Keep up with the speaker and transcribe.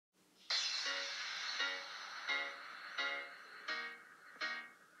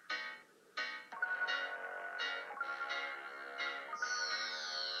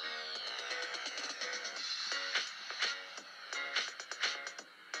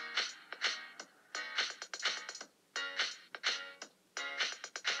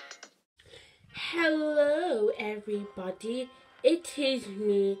Hello everybody, it is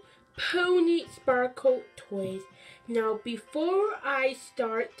me, Pony Sparkle Toys. Now before I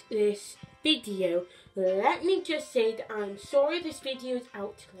start this video, let me just say that I'm sorry this video is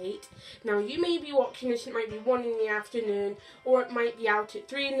out late. Now you may be watching this, it might be 1 in the afternoon, or it might be out at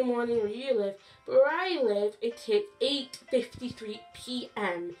 3 in the morning where you live. But where I live, it is 8:53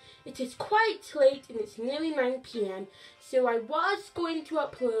 p.m. It is quite late and it's nearly 9 p.m. So I was going to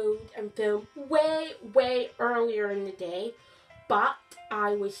upload and film way earlier in the day, but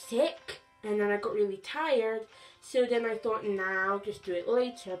I was sick and then I got really tired. So then I thought, nah, I'll just do it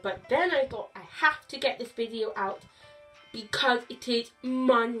later. But then I thought I have to get this video out because it is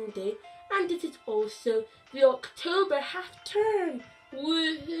Monday and it is also the October half term.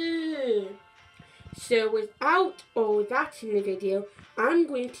 Woohoo! So without all that in the video, I'm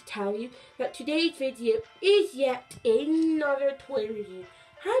going to tell you that today's video is yet another toy review.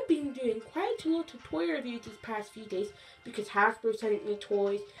 I've been doing quite a lot of toy reviews these past few days because Hasbro sent me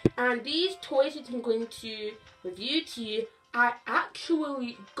toys, and these toys that I'm going to review to you, I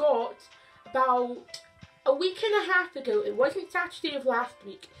actually got about a week and a half ago. It wasn't Saturday of last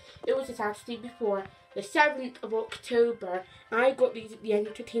week, it was the Saturday before, the 7th of October. I got these at the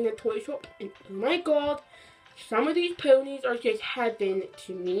Entertainer Toy Shop, and oh my god, some of these ponies are just heaven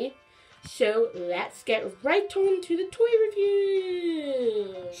to me. So let's get right on to the toy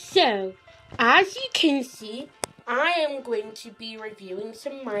review. So, as you can see, I am going to be reviewing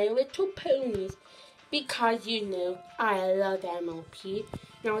some My Little Ponies because you know I love MLP.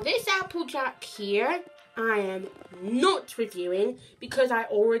 Now this Applejack here, I am not reviewing because I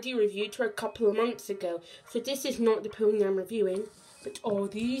already reviewed her a couple of months ago. So this is not the pony I'm reviewing, but all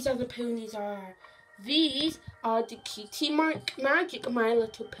these other ponies are. These are the Cutie Magic My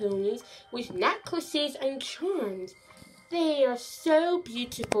Little Ponies with necklaces and charms. They are so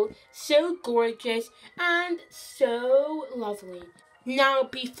beautiful, so gorgeous, and so lovely. Now,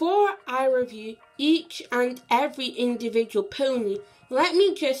 before I review each and every individual pony, let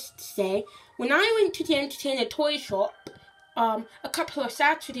me just say, when I went to the Entertainer Toy Shop a couple of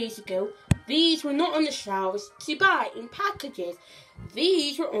Saturdays ago, these were not on the shelves to buy in packages.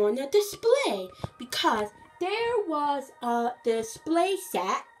 These were on a display because there was a display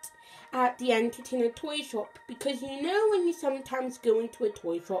set at the Entertainer Toy Shop, because you know when you sometimes go into a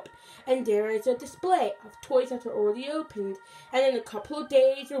toy shop and there is a display of toys that are already opened, and then a couple of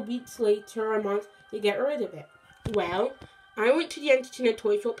days or weeks later or a month they get rid of it. Well, I went to the Entertainer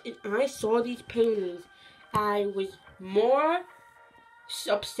Toy Shop and I saw these ponies. I was more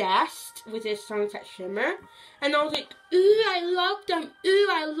obsessed with this Sunset Shimmer, and I was like, ooh, I love them, ooh,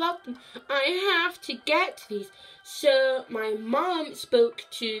 I love them, I have to get these. So my mom spoke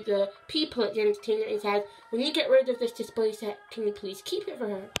to the people at the Entertainer and said, when you get rid of this display set, can you please keep it for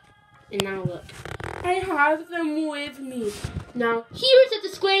her? And now look, I have them with me. Now here's a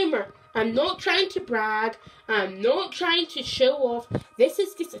disclaimer, I'm not trying to brag, I'm not trying to show off. This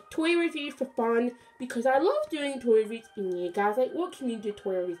is just a toy review for fun because I love doing toy reviews and you guys like watching me do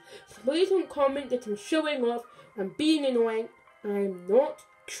toy reviews. So please don't comment that I'm showing off, I'm being annoying. I'm not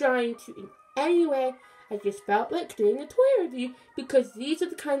trying to in any way. I just felt like doing a toy review because these are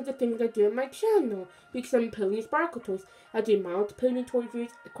the kinds of things I do on my channel. Because I'm Pony Sparkle Toys. I do My Little Pony toy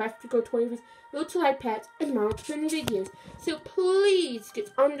reviews, Equestrian toy reviews, Little Live Pets, and My Little Pony videos. So please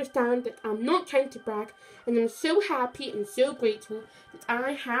just understand that I'm not trying to brag, and I'm so happy and so grateful that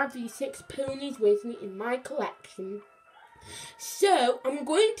I have these 6 ponies with me in my collection. So, I'm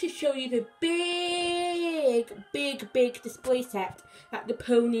going to show you the big display set that the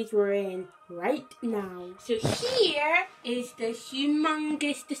ponies were in right now. So here is the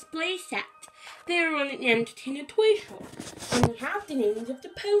humongous display set. They're on at the Entertainer Toy Shop. And we have the names of the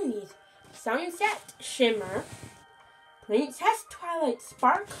ponies: Sunset Shimmer, Princess Twilight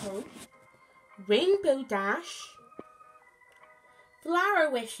Sparkle, Rainbow Dash,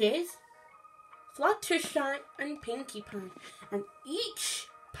 Flower Wishes, Fluttershy, and Pinkie Pie. And each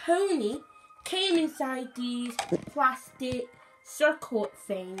pony came inside these plastic circle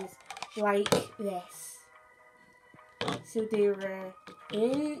things like this. So they were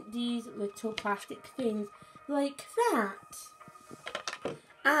in these little plastic things like that.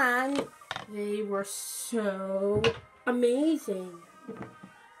 And they were so amazing.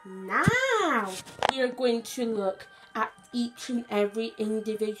 Now we are going to look at each and every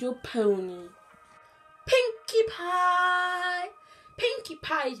individual pony. Pinkie Pie! Pinkie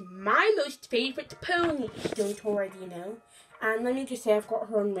Pie is my most favourite pony, if you don't already know. And let me just say, I've got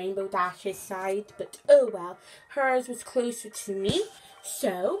her on Rainbow Dash's side, but oh well, hers was closer to me.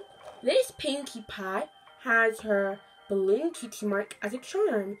 So, this Pinkie Pie has her balloon cutie mark as a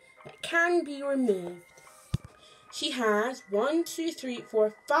charm that can be removed. She has 1, 2, 3,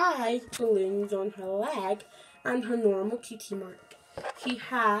 4, 5 balloons on her leg and her normal cutie mark. She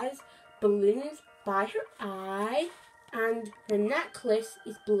has balloons by her eye and her necklace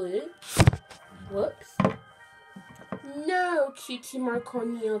is blue. Whoops. No cutie mark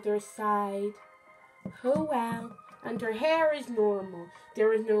on the other side. Oh well. And her hair is normal.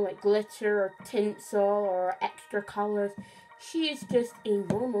 There is no like glitter or tinsel or extra colours. She is just a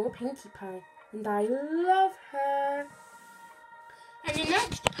normal Pinkie Pie. And I love her. And the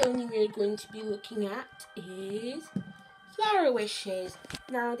next pony we're going to be looking at is Flower Wishes.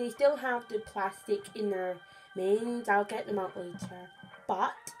 Now they still have the plastic in their manes. I'll get them out later.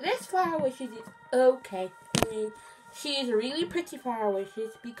 But this Flower Wishes is okay. I mean, she is a really pretty Flower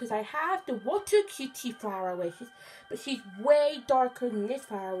Wishes because I have the Water Cutie Flower Wishes, but she's way darker than this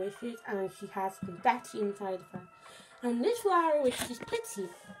Flower Wishes and she has confetti inside of her. And this Flower Wishes is pretty.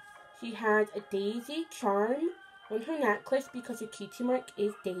 She has a daisy charm on her necklace because her cutie mark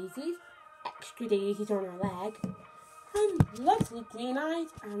is daisies, extra daisies on her leg, and lovely green eyes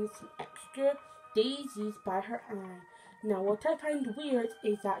and some extra daisies by her eye. Now what I find weird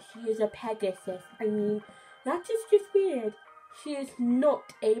is that she is a Pegasus. I mean, that is just weird. She is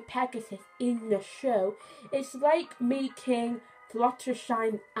not a Pegasus in the show. It's like making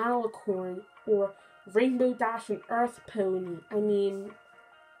Fluttershy Alicorn or Rainbow Dash and Earth Pony. I mean,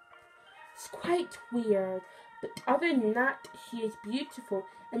 it's quite weird. But other than that, she is beautiful.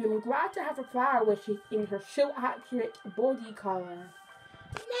 And I'm glad to have her Flower Wishes in her show-accurate body colour.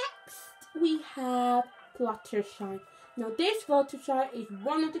 Next, we have Fluttershy. Now this Fluttershy is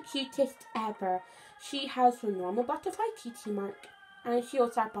one of the cutest ever. She has her normal butterfly cutie mark, and she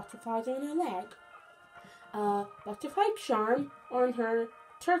also has butterflies on her leg. A butterfly charm on her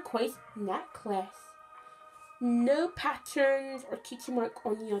turquoise necklace. No patterns or cutie mark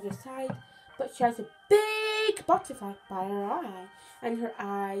on the other side, but she has a big butterfly by her eye, and her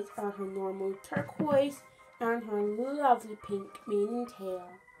eyes are her normal turquoise and her lovely pink mane and tail,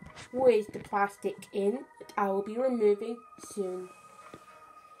 with the plastic in that I will be removing soon.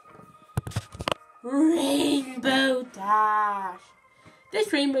 Rainbow Dash.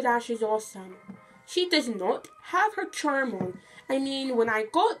 This Rainbow Dash is awesome. She does not have her charm on. I mean, when I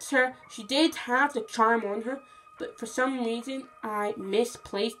got her, she did have the charm on her, but for some reason I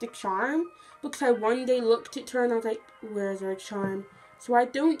misplaced the charm because I one day looked at her and I was like, where's her charm? So I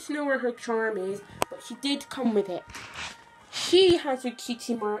don't know where her charm is, but she did come with it. She has her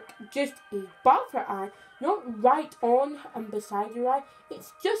cutie mark just above her eye, not right on and beside her eye,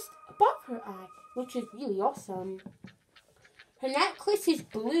 it's just above her eye, which is really awesome. Her necklace is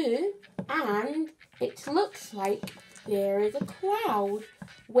blue and it looks like there is a cloud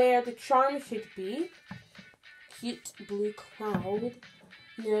where the charm should be. Cute blue cloud.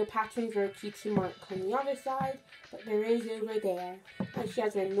 No patterns or a cutie mark on the other side, but there is over there. And she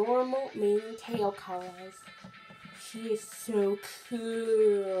has her normal mane and tail colours. She is so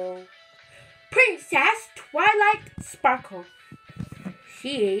cool. Princess Twilight Sparkle.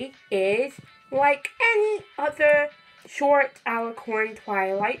 She is like any other short Alicorn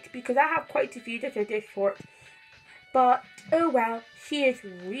Twilight, because I have quite a few that are this short. But, oh well, she is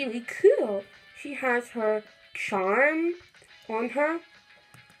really cool. She has her charm on her,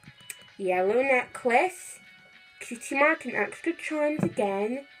 yellow necklace, cutie mark and extra charms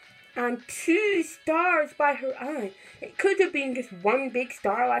again, and 2 stars by her eye. It could have been just one big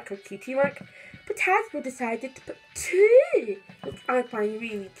star like her cutie mark, but Hasbro decided to put 2, which I find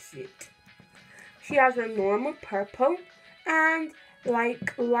really cute. She has her normal purple and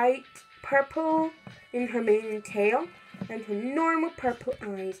like light purple in her mane and tail, and her normal purple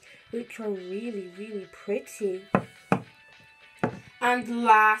eyes, which are really, really pretty. And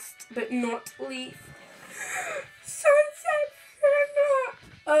last but not least, Sunset Shimmer.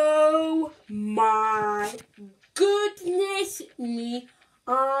 Oh my goodness me.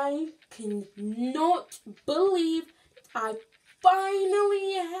 I cannot believe I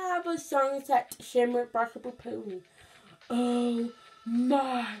finally have a Sunset Shimmer brushable pony. Oh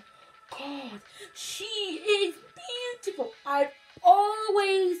my God, she is beautiful. I've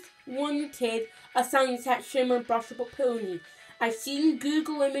always wanted a Sunset Shimmer brushable pony. I've seen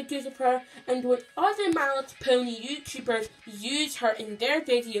Google images of her, and when other My Little Pony YouTubers use her in their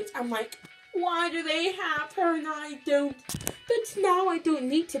videos, I'm like, why do they have her and I don't? But now I don't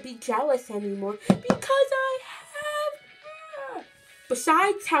need to be jealous anymore because I have her.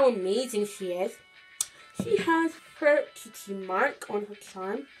 Besides how amazing she is, she has her cutie mark on her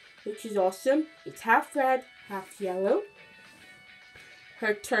charm, which is awesome. It's half red, half yellow.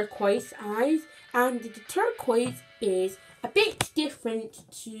 her turquoise eyes, and the turquoise is a bit different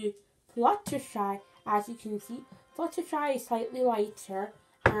to Fluttershy. As you can see, Fluttershy is slightly lighter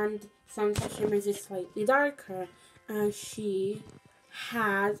and Sunset Shimmer is slightly darker, and she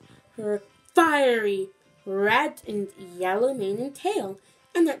has her fiery red and yellow mane and tail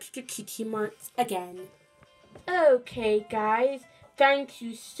and extra cutie marks again. Okay guys, thank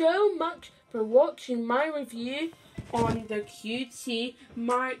you so much for watching my review on the Cutie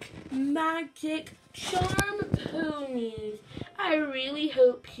Mark Magic Charm Ponies. I really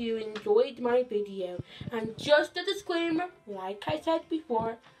hope you enjoyed my video, and just a disclaimer, like I said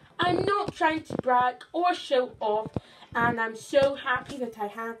before, I'm not trying to brag or show off, and I'm so happy that I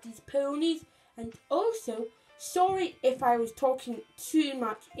have these ponies. And also, sorry if I was talking too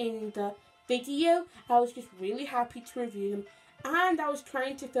much in the video. I was just really happy to review them, and I was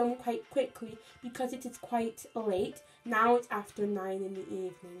trying to film quite quickly because it is quite late. Now it's after 9 in the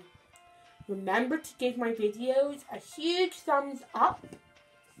evening. Remember to give my videos a huge thumbs up.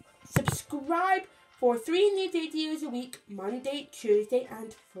 Subscribe for 3 new videos a week, Monday, Tuesday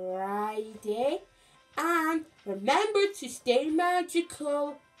and Friday. And remember to stay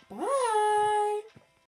magical. Bye!